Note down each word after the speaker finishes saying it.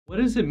What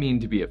does it mean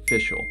to be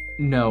official?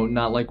 No,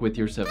 not like with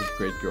your 7th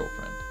grade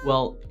girlfriend.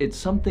 Well, it's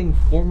something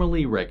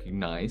formally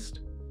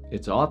recognized,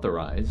 it's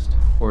authorized,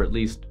 or at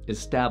least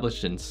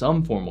established in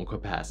some formal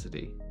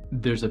capacity.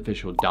 There's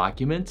official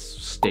documents,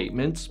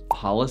 statements,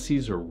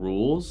 policies or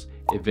rules,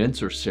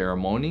 events or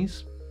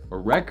ceremonies,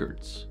 or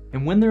records.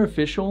 And when they're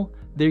official,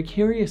 they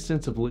carry a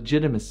sense of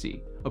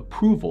legitimacy,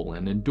 approval,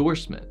 and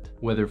endorsement,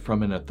 whether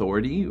from an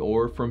authority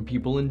or from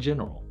people in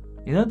general.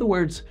 In other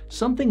words,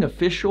 something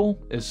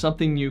official is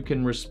something you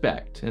can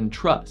respect and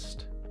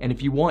trust. And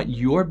if you want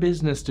your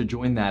business to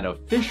join that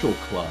official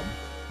club,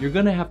 you're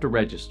gonna have to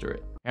register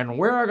it. And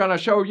we're gonna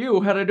show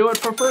you how to do it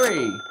for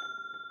free.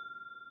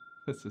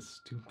 This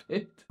is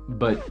stupid.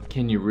 But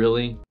can you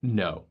really?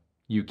 No,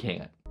 you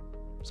can't.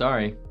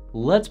 Sorry.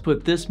 Let's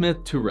put this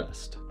myth to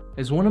rest.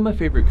 As one of my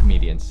favorite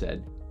comedians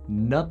said,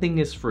 nothing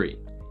is free.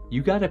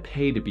 You gotta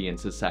pay to be in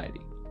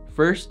society.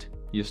 First,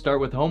 you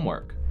start with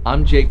homework.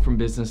 I'm Jake from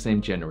Business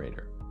Name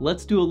Generator.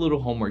 Let's do a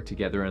little homework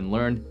together and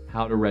learn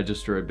how to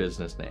register a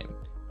business name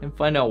and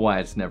find out why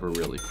it's never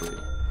really free.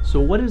 So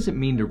what does it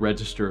mean to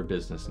register a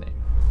business name?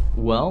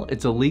 Well,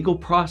 it's a legal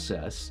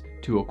process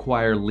to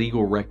acquire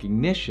legal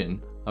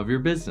recognition of your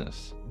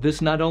business. This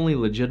not only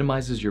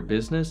legitimizes your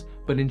business,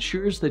 but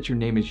ensures that your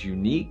name is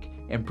unique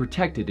and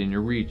protected in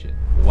your region.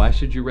 Why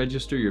should you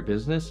register your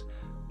business?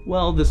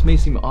 Well, this may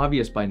seem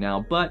obvious by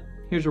now, but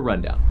here's a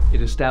rundown.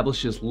 It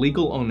establishes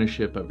legal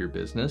ownership of your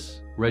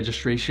business.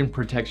 Registration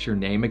protects your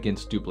name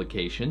against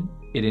duplication.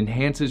 It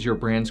enhances your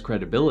brand's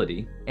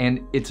credibility,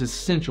 and it's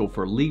essential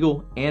for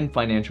legal and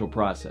financial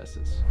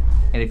processes.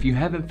 And if you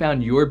haven't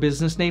found your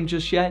business name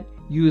just yet,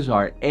 use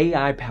our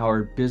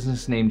AI-powered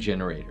business name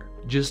generator.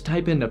 Just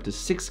type in up to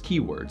 6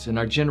 keywords and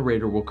our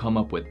generator will come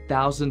up with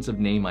thousands of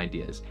name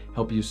ideas,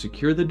 help you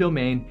secure the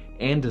domain,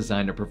 and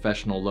design a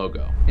professional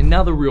logo. And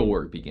now the real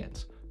work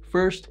begins.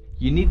 First,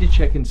 you need to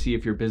check and see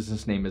if your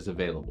business name is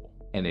available.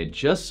 And it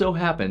just so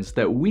happens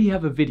that we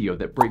have a video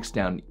that breaks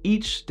down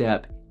each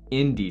step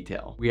in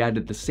detail. We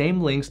added the same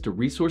links to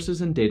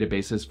resources and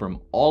databases from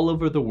all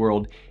over the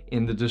world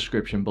in the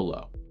description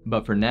below.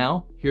 But for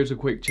now, here's a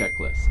quick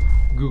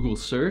checklist. Google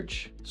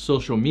search,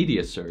 social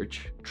media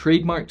search,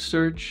 trademark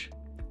search,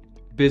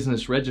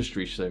 business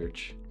registry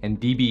search, and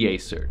DBA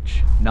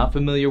search. Not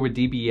familiar with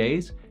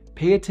DBAs?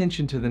 Pay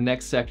attention to the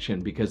next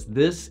section because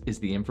this is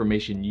the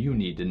information you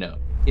need to know.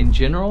 In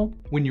general,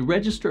 when you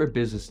register a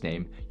business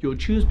name, you'll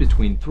choose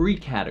between 3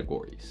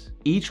 categories,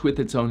 each with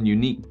its own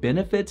unique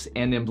benefits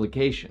and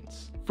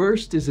implications.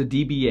 First is a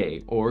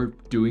DBA, or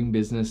doing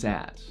business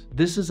as.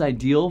 This is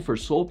ideal for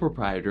sole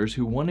proprietors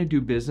who want to do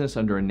business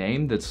under a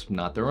name that's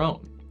not their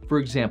own. For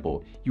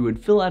example, you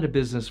would fill out a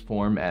business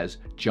form as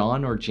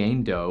John or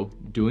Jane Doe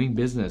doing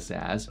business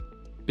as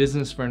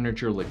Business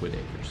Furniture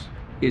Liquidators.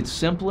 It's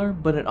simpler,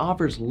 but it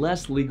offers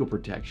less legal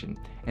protection,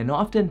 and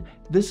often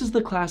this is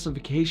the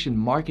classification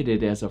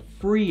marketed as a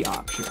free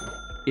option.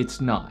 It's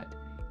not.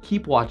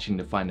 Keep watching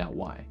to find out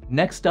why.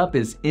 Next up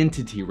is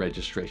entity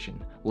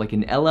registration, like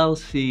an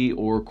LLC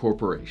or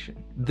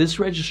corporation. This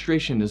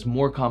registration is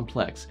more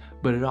complex,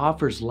 but it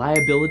offers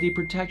liability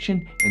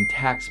protection and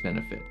tax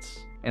benefits.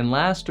 And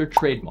last are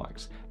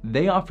trademarks.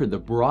 They offer the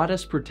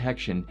broadest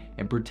protection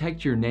and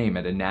protect your name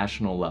at a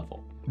national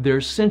level. They're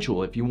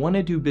essential if you want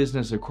to do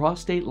business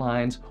across state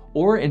lines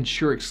or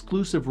ensure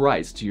exclusive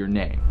rights to your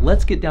name.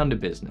 Let's get down to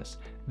business.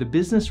 The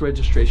business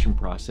registration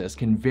process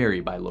can vary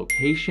by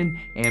location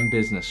and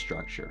business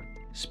structure.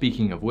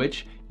 Speaking of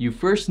which, you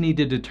first need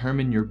to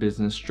determine your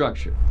business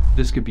structure.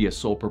 This could be a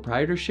sole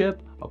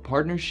proprietorship, a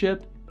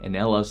partnership, an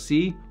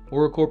LLC,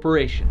 or a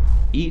corporation.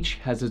 Each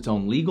has its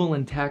own legal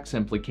and tax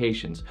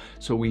implications,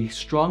 so we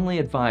strongly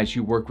advise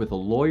you work with a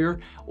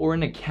lawyer or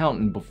an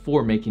accountant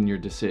before making your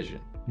decision.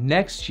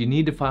 Next, you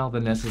need to file the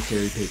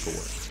necessary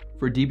paperwork.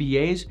 For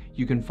DBAs,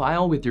 you can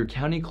file with your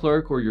county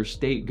clerk or your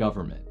state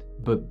government,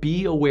 but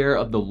be aware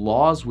of the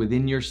laws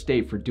within your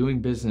state for doing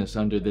business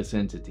under this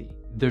entity.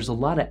 There's a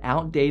lot of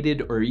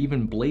outdated or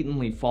even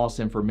blatantly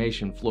false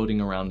information floating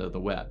around on the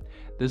web.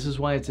 This is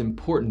why it's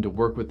important to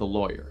work with a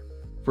lawyer.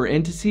 For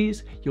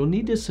entities, you'll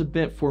need to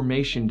submit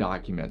formation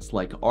documents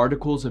like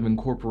articles of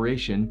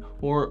incorporation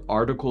or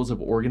articles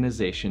of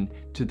organization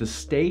to the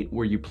state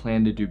where you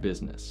plan to do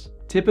business.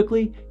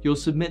 Typically, you'll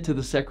submit to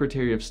the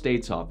Secretary of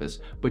State's office,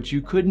 but you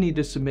could need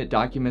to submit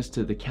documents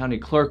to the county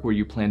clerk where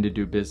you plan to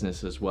do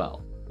business as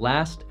well.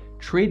 Last,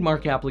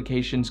 trademark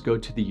applications go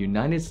to the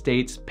United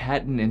States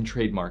Patent and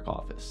Trademark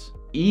Office.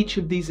 Each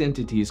of these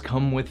entities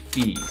come with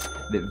fees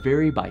that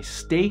vary by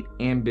state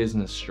and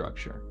business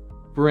structure.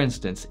 For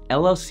instance,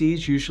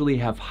 LLCs usually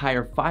have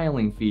higher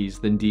filing fees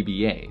than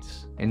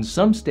DBAs, and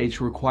some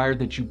states require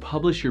that you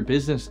publish your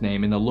business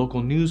name in a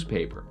local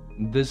newspaper.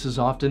 This is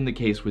often the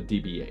case with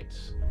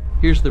DBAs.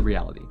 Here's the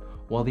reality.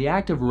 While the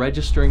act of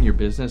registering your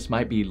business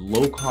might be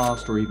low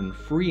cost or even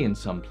free in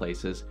some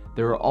places,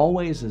 there are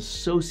always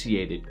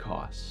associated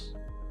costs.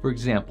 For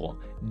example,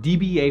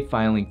 DBA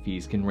filing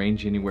fees can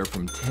range anywhere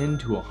from $10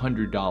 to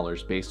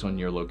 $100 based on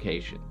your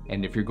location.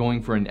 And if you're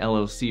going for an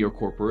LLC or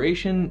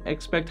corporation,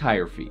 expect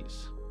higher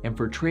fees. And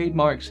for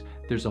trademarks,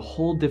 there's a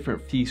whole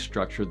different fee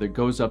structure that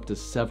goes up to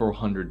several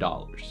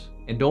 $100s.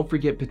 And don't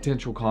forget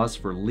potential costs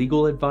for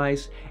legal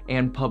advice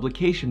and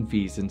publication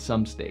fees in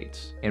some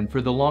states. And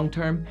for the long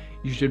term,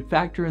 you should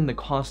factor in the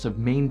cost of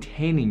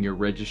maintaining your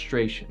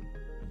registration.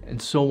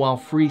 And so while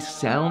free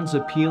sounds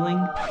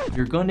appealing,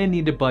 you're going to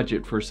need to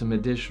budget for some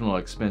additional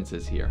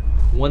expenses here.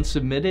 Once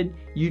submitted,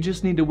 you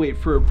just need to wait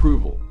for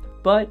approval.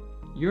 But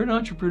you're an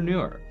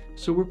entrepreneur,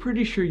 so we're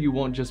pretty sure you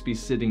won't just be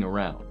sitting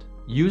around.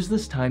 Use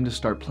this time to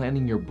start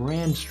planning your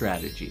brand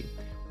strategy.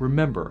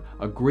 Remember,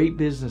 a great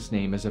business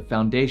name is a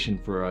foundation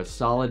for a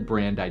solid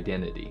brand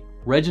identity.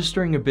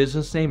 Registering a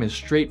business name is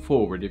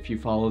straightforward if you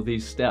follow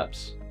these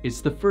steps.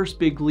 It's the first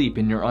big leap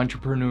in your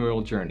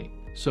entrepreneurial journey,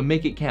 so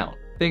make it count.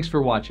 Thanks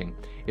for watching.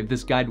 If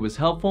this guide was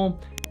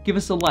helpful, give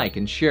us a like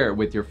and share it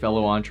with your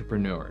fellow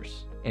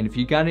entrepreneurs. And if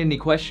you got any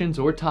questions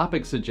or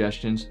topic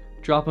suggestions,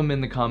 drop them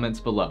in the comments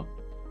below.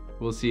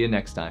 We'll see you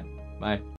next time. Bye.